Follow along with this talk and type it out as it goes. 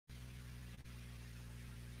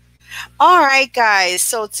All right, guys.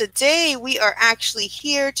 So today we are actually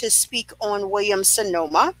here to speak on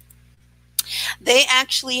Williams-Sonoma. They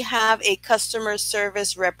actually have a customer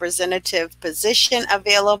service representative position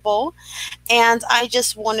available, and I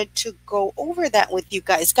just wanted to go over that with you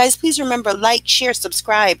guys. Guys, please remember, like, share,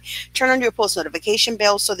 subscribe, turn on your post notification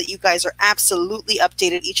bell so that you guys are absolutely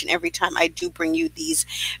updated each and every time I do bring you these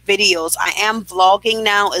videos. I am vlogging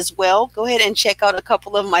now as well. Go ahead and check out a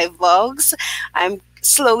couple of my vlogs. I'm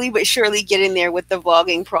slowly but surely getting there with the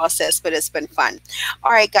vlogging process, but it's been fun.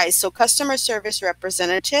 All right, guys, so customer service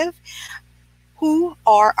representative. Who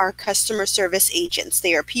are our customer service agents?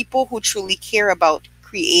 They are people who truly care about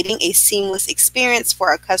creating a seamless experience for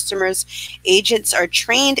our customers. Agents are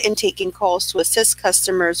trained in taking calls to assist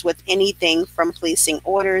customers with anything from placing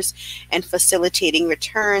orders and facilitating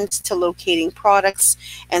returns to locating products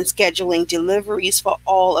and scheduling deliveries for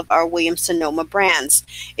all of our Williams-Sonoma brands.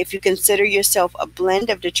 If you consider yourself a blend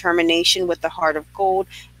of determination with the heart of gold,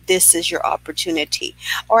 this is your opportunity.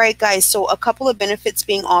 All right, guys, so a couple of benefits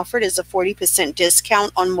being offered is a 40%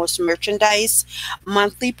 discount on most merchandise,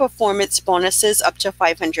 monthly performance bonuses up to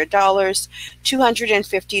 $500,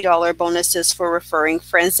 $250 bonuses for referring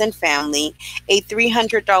friends and family, a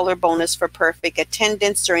 $300 bonus for perfect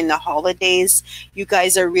attendance during the holidays. You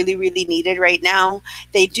guys are really, really needed right now.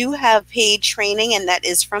 They do have paid training, and that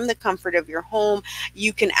is from the comfort of your home.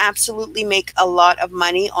 You can absolutely make a lot of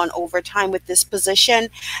money on overtime with this position.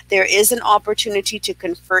 There is an opportunity to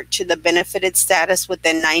convert to the benefited status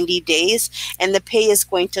within 90 days, and the pay is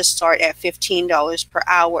going to start at $15 per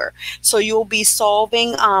hour. So you'll be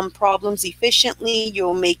solving problems efficiently.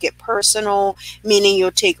 You'll make it personal, meaning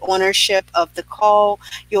you'll take ownership of the call.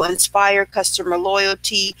 You'll inspire customer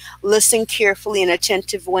loyalty, listen carefully and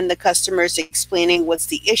attentive when the customer is explaining what's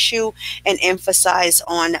the issue, and emphasize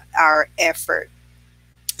on our effort.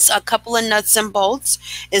 So a couple of nuts and bolts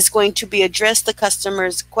is going to be address the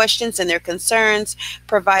customer's questions and their concerns,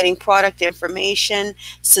 providing product information,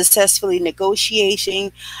 successfully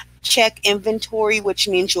negotiating, check inventory, which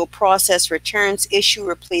means you'll process returns, issue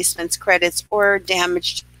replacements, credits, or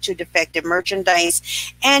damaged to defective merchandise,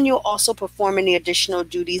 and you'll also perform any additional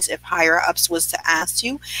duties if higher ups was to ask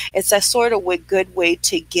you. It's a sort of a good way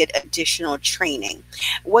to get additional training.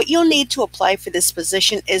 What you'll need to apply for this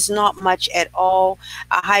position is not much at all: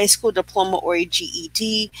 a high school diploma or a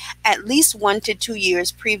GED, at least 1 to 2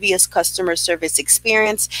 years previous customer service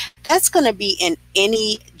experience. That's going to be in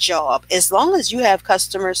any job. As long as you have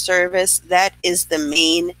customer service, that is the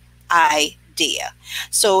main idea.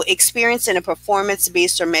 So experience in a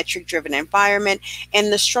performance-based or metric-driven environment,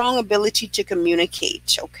 and the strong ability to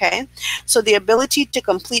communicate, okay? So the ability to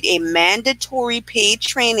complete a mandatory paid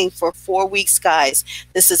training for 4 weeks, guys.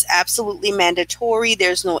 This is absolutely mandatory.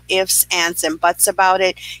 There's no ifs, ands, and buts about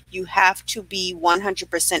it. You have to be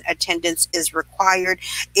 100% attendance is required.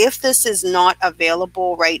 If this is not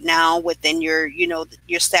available right now within your,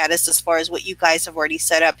 your status as far as what you guys have already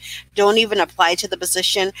set up, don't even apply to the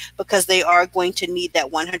position, because they are going to need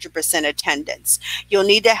that 100% attendance. You'll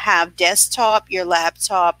need to have desktop, your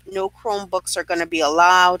laptop. No Chromebooks are going to be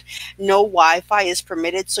allowed. No Wi-Fi is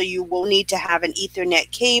permitted, so you will need to have an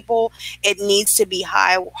Ethernet cable. It needs to be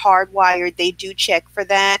hardwired. They do check for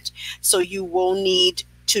that, so you will need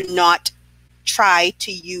to not try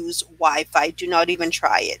to use Wi-Fi. Do not even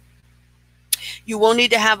try it. You will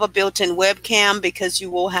need to have a built-in webcam, because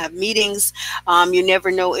you will have meetings. You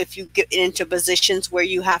never know if you get into positions where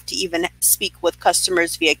you have to even speak with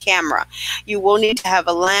customers via camera. You will need to have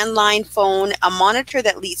a landline phone. A monitor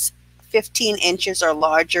that at least 15 inches or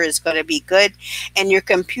larger is going to be good. And your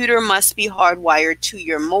computer must be hardwired to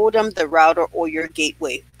your modem, the router, or your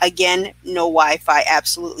gateway. Again, no Wi-Fi,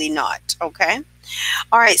 absolutely not. Okay.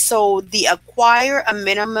 All right. So the acquire a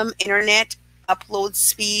minimum internet upload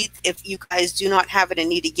speed. If you guys do not have it and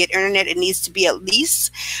need to get internet, it needs to be at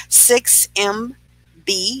least 6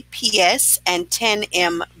 Mbps and 10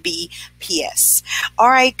 Mbps. All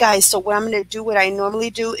right, guys, so what I'm going to do, what I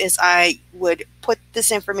normally do, is I would put this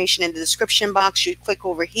information in the description box. You click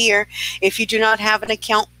over here. If you do not have an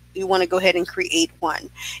account, you want to go ahead and create one.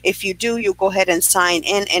 If you do, you'll go ahead and sign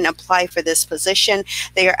in and apply for this position.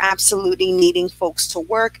 They are absolutely needing folks to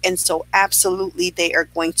work, and so absolutely they are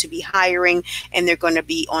going to be hiring, and they're going to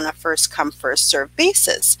be on a first come first serve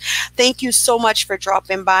basis. Thank you so much for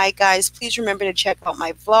dropping by, guys. Please remember to check out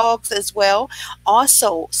my vlogs as well.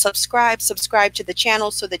 Also subscribe to the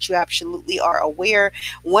channel so that you absolutely are aware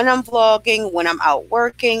when I'm vlogging, when I'm out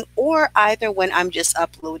working, or either when I'm just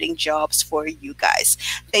uploading jobs for you guys.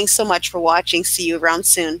 Thanks so much for watching. See you around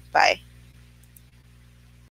soon. Bye.